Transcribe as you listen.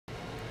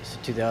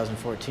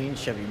2014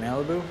 Chevy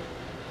Malibu.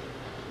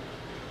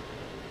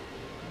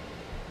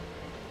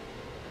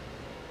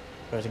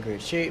 Car's in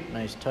great shape,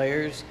 nice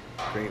tires,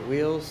 great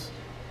wheels.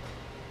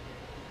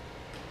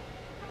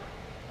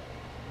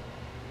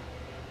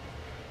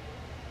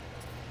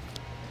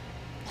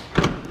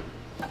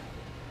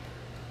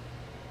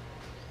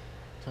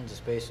 Tons of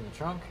space in the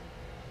trunk.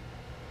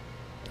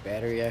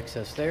 Battery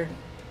access there.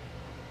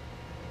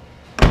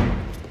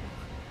 And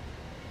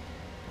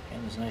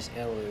those nice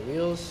alloy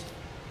wheels.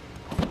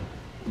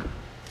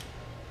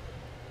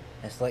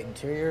 Nice light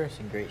interior, it's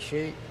in great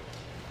shape.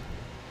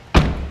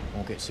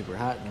 Won't get super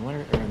hot in the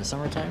winter or in the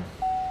summertime.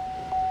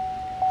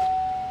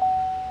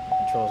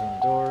 Controls on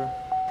the door.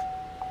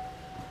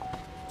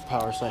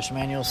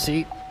 Power/manual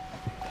seat.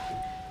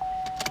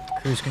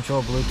 Cruise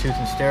control, Bluetooth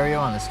and stereo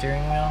on the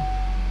steering wheel.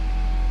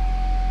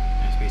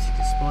 Nice basic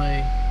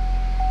display.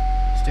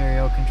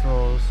 Stereo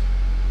controls.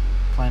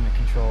 Climate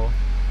control.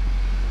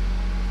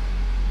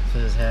 So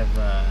does have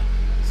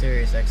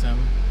Sirius XM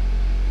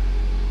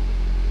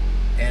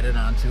added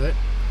onto it,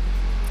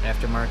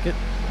 aftermarket.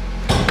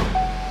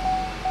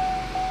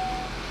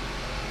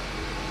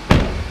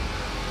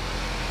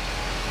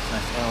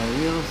 Nice alloy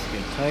wheels,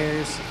 good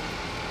tires.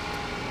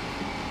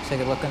 Let's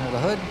take a look under the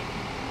hood.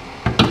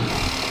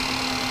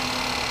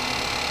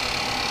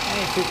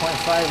 And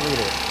 2.5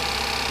 liter.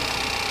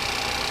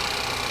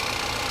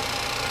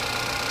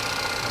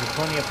 There's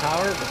plenty of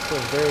power, but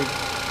still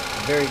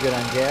very good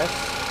on gas.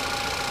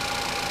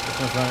 This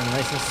one's running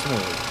nice and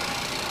smooth.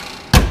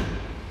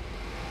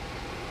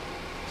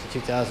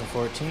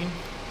 2014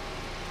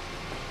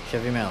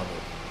 Chevy Malibu.